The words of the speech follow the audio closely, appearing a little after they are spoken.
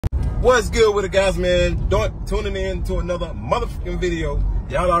What's good with it, guys, man? Tuning in to another motherfucking video.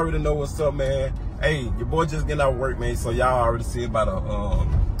 Y'all already know what's up, man. Hey, your boy just getting out of work, man, so y'all already see about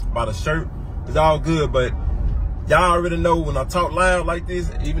a shirt. It's all good, but y'all already know when I talk loud like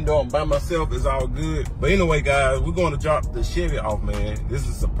this, even though I'm by myself, it's all good. But anyway, guys, we're going to drop the Chevy off, man. This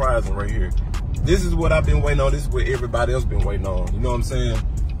is surprising right here. This is what I've been waiting on. This is what everybody else been waiting on. You know what I'm saying?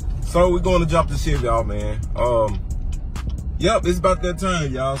 So we're going to drop the Chevy off, man. Yep, it's about that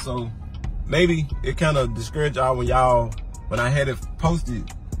time, y'all. So maybe it kind of discouraged y'all when I had it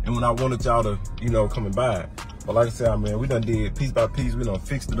posted and when I wanted y'all to, you know, come and buy it. But like I said, man, we done did piece by piece. We done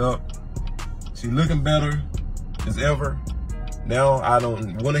fixed it up. She looking better as ever. Now I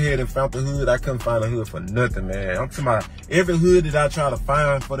went ahead and found the hood. I couldn't find a hood for nothing, man. I'm talking about every hood that I try to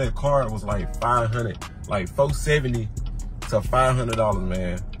find for that car was like $500, like $470 to $500,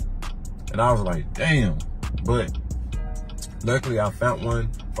 man. And I was like, damn. But luckily I found one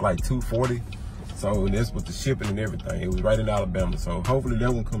for like $240. So that's with the shipping and everything. It was right in Alabama. So hopefully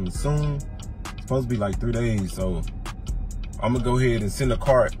that one coming soon. It's supposed to be like 3 days. So I'm gonna go ahead and send the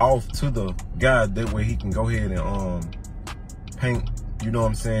car off to the guy. That way he can go ahead and paint, you know what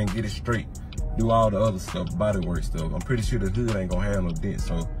I'm saying, get it straight, do all the other stuff, bodywork stuff. I'm pretty sure the hood ain't gonna have no dents,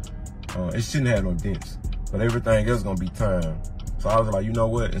 so it shouldn't have no dents. But everything else gonna be time. So I was like, you know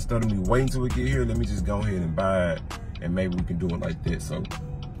what? Instead of me waiting till we get here, let me just go ahead and buy it, and maybe we can do it like that. So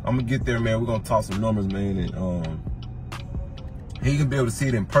I'm gonna get there, man. We're gonna talk some numbers, man, and he can be able to see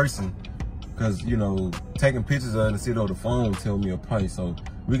it in person. Cause you know, taking pictures of it and see it on the phone tell me a price. So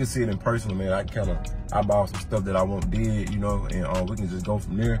we can see it in person, man. I bought some stuff that I did, you know, and we can just go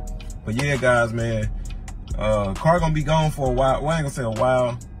from there. But yeah, guys, man, car gonna be gone for a while. Well, I ain't gonna say a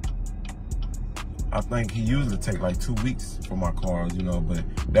while. I think he usually take like 2 weeks for my cars, you know, but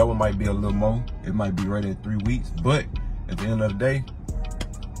that one might be a little more. It might be ready at 3 weeks. But at the end of the day,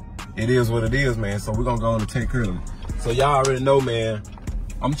 it is what it is, man. So we're gonna go on and take care of them. So y'all already know, man.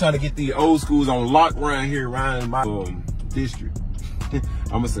 I'm trying to get these old schools on lock around here, around my district. I'm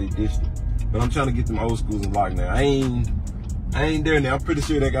gonna say district, but I'm trying to get them old schools on lock now. I ain't there now. I'm pretty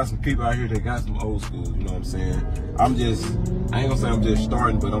sure they got some people out here that got some old schools. You know what I'm saying? I ain't gonna say I'm just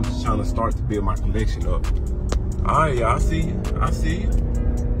starting, but I'm just trying to start to build my collection up. All right, y'all. I see you. I see you.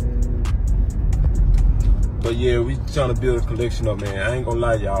 But yeah, we trying to build a collection up, man. I ain't gonna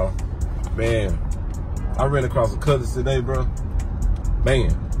lie, y'all. Man, I ran across a Cutlass today, bro.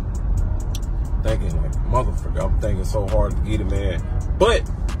 Man, thinking like motherfucker. I'm thinking so hard to get it, man. But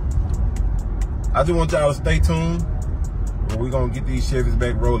I just want y'all to stay tuned. We're gonna get these Chevys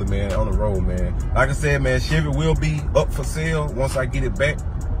back rolling, man, on the road, man. Like I said, man, Chevy will be up for sale once I get it back.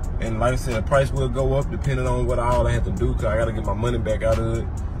 And like I said, the price will go up depending on what all I have to do, because I gotta get my money back out of it.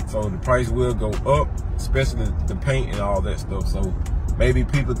 So the price will go up, especially the paint and all that stuff. So maybe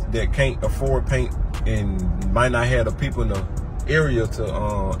people that can't afford paint and might not have the people in the area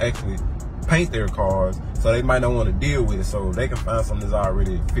to actually paint their cars, so they might not want to deal with it, so they can find something that's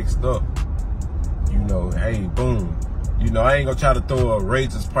already fixed up. You know, hey, boom. You know, I ain't gonna try to throw a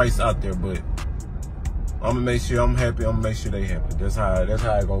outrageous price out there, but I'm gonna make sure I'm happy. I'm gonna make sure they happy. That's how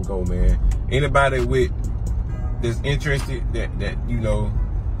it gonna go, man. Anybody that's interested that you know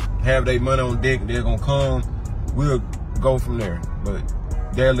have their money on deck, they're gonna come. We'll go from there, but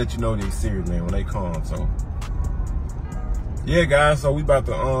they'll let you know they're serious, man, when they come. So yeah, guys, so we about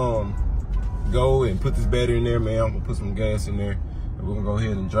to go and put this battery in there, man. I'm gonna put some gas in there, and we're gonna go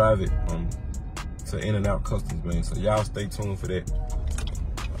ahead and drive it to In-N-Out Customs, man. So y'all stay tuned for that.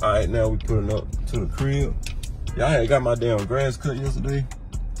 All right, now we putting up to the crib. Y'all had got my damn grass cut yesterday,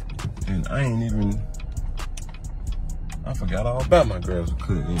 and I forgot all about my grass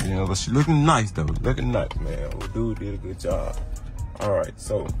cut. You know, but she looking nice though, looking nice, man. Well, dude did a good job. All right,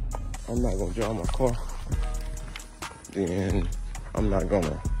 so I'm not gonna drive my car. Then I'm not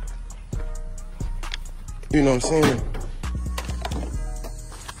gonna, you know what I'm saying?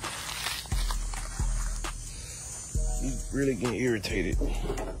 He's really getting irritated.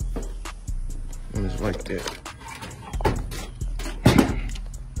 And it's like that.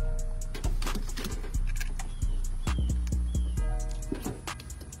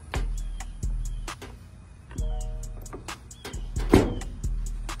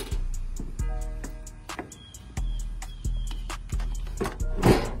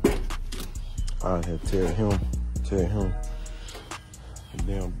 I had to tell him the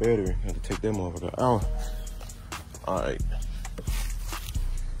damn battery. I had to take that motherfucker out. All right.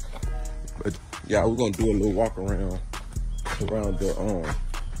 But yeah, we're gonna do a little walk around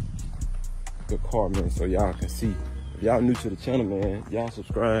the car, man, so y'all can see. If y'all new to the channel, man, y'all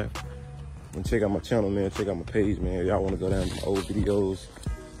subscribe and check out my channel, man. Check out my page, man. If y'all wanna go down to my old videos,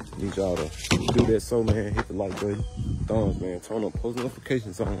 Need y'all to do that so, man. Hit the like button. Thumbs, man. Turn on post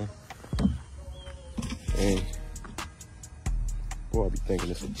notifications on. And boy, I be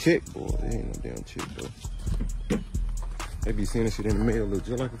thinking it's a chick, boy. It ain't no damn chick, though. They be seeing this shit in the mail, look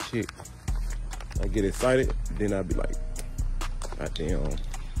just like a chick. I get excited, then I be like, God damn,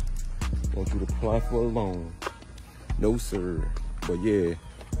 want you to apply for a loan. No, sir. But yeah,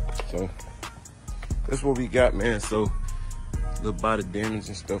 so that's what we got, man. So little body damage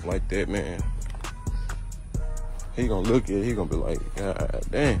and stuff like that, man. He gonna look at it, he gonna be like, God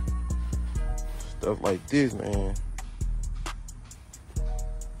damn. Stuff like this, man.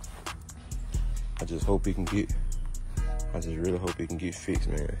 I just hope he can get, I just really hope he can get fixed,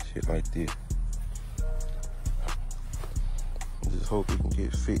 man. Shit like this. I just hope he can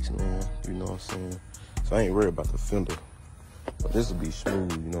get fixed, man. You know what I'm saying? So I ain't worried about the fender. But this will be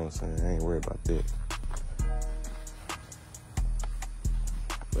smooth, you know what I'm saying? I ain't worried about that.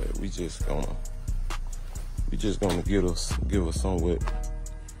 But we just gonna give us somewhat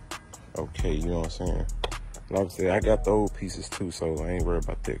okay, you know what I'm saying? Like I said, I got the old pieces too, so I ain't worried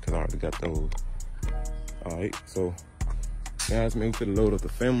about that because I already got those. Alright, so guys, man, we finna load up the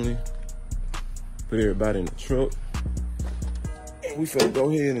family, put everybody in the truck, and we finna go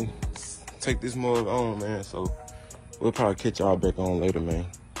ahead and take this mug on, man. So we'll probably catch y'all back on later, man.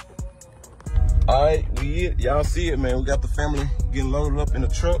 Alright, y'all see it, man. We got the family getting loaded up in the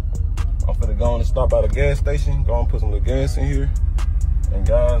truck. I'm finna go on and stop by the gas station, go and put some little gas in here. And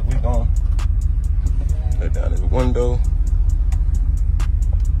guys, we gonna let down this window.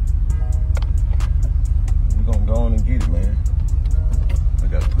 We're gonna go on and get it, man. I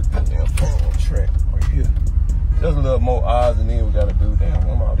gotta put that damn phone on track right here. Just a little more odds and then we gotta do. Damn,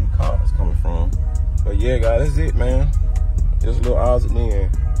 where all these cars coming from? But yeah, guys, that's it, man. Just a little odds and then.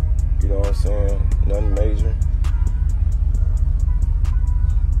 You know what I'm saying? Nothing major.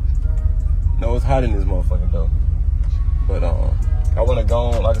 No, it's hot in this motherfucker though. But I wanna go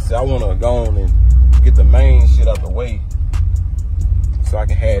on, like I said, I wanna go on and get the main shit out the way so I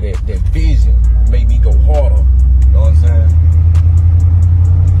can have that vision, make me go harder. You know what I'm saying?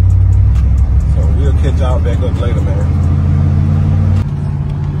 So we'll catch y'all back up later, man.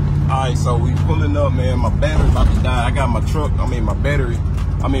 Alright, so we pulling up, man. My battery about to die. I got my truck,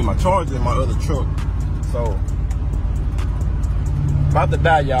 my charger in my other truck. So about to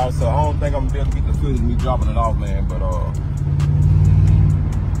die, y'all, so I don't think I'm gonna be able to get the footage of me dropping it off, man. But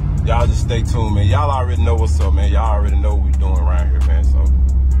y'all just stay tuned, man. Y'all already know what's up, man. Y'all already know what we doing around here, man. So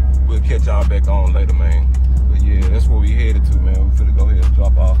we'll catch y'all back on later, man. But yeah, that's where we headed to, man. We finna go ahead and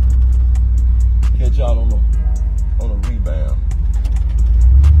drop off. Catch y'all on the rebound.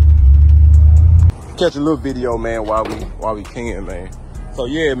 Catch a little video, man, while we can, man. So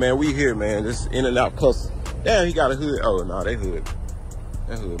yeah, man, we here, man. Just in and out plus. Damn, he got a hood. Oh no, that hood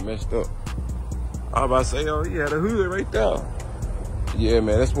messed up. I was about to say, oh, he had a hood right there. Yeah,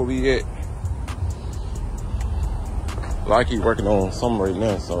 man, that's where we at. Well, I keep working on something right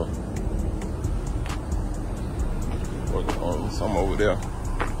now, so working on something over there.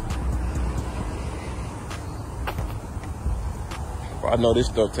 But I know this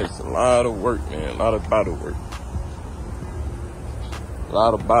stuff takes a lot of work, man. A lot of body work. A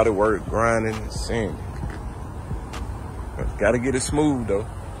lot of body work, grinding and sanding. Gotta get it smooth though.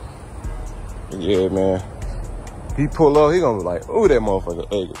 Yeah, man. He pull up, he gonna be like, "Ooh, that motherfucker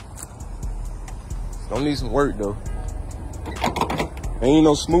ugly." Don't need some work though. Ain't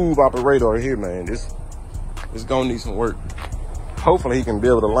no smooth operator here, man. This gonna need some work. Hopefully he can be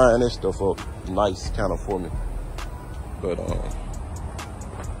able to line this stuff up nice kind of for me. But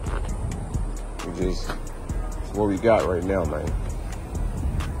it's what we got right now, man.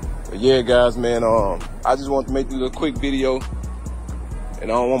 But yeah, guys, man, I just want to make this little quick video.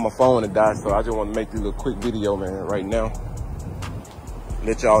 And I don't want my phone to die, so I just want to make this little quick video, man, right now.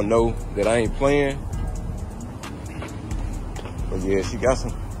 Let y'all know that I ain't playing. But yeah, she got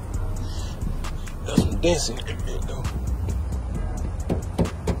some dancing in there, though.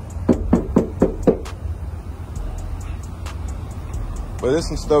 But there's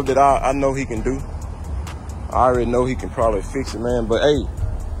some stuff that I know he can do. I already know he can probably fix it, man. But hey,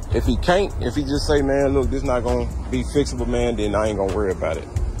 if he can't, if he just say, man, look, this not gonna be fixable, man, then I ain't gonna worry about it.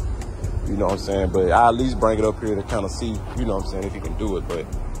 You know what I'm saying? But I at least bring it up here to kind of see, you know what I'm saying, if he can do it. But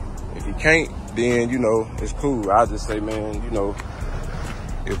if he can't, then, you know, it's cool. I'll just say, man, you know,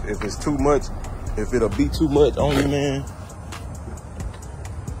 if it's too much, if it'll be too much on you, man,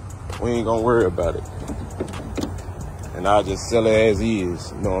 we ain't gonna worry about it. And I'll just sell it as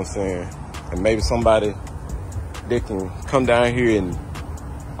is, you know what I'm saying? And maybe somebody that can come down here and,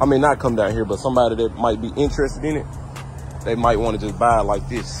 I mean, not come down here, but somebody that might be interested in it, they might want to just buy it like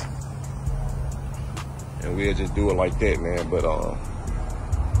this. And we'll just do it like that, man. But,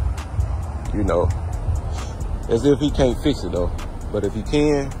 you know, as if he can't fix it, though. But if he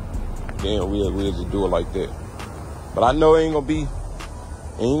can, then we'll just do it like that. But I know it ain't gonna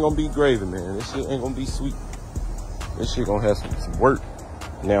be gravy, man. This shit ain't gonna be sweet. This shit gonna have some work.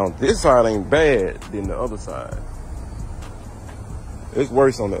 Now, this side ain't bad than the other side. It's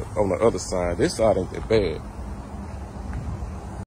worse on the other side. This side ain't that bad.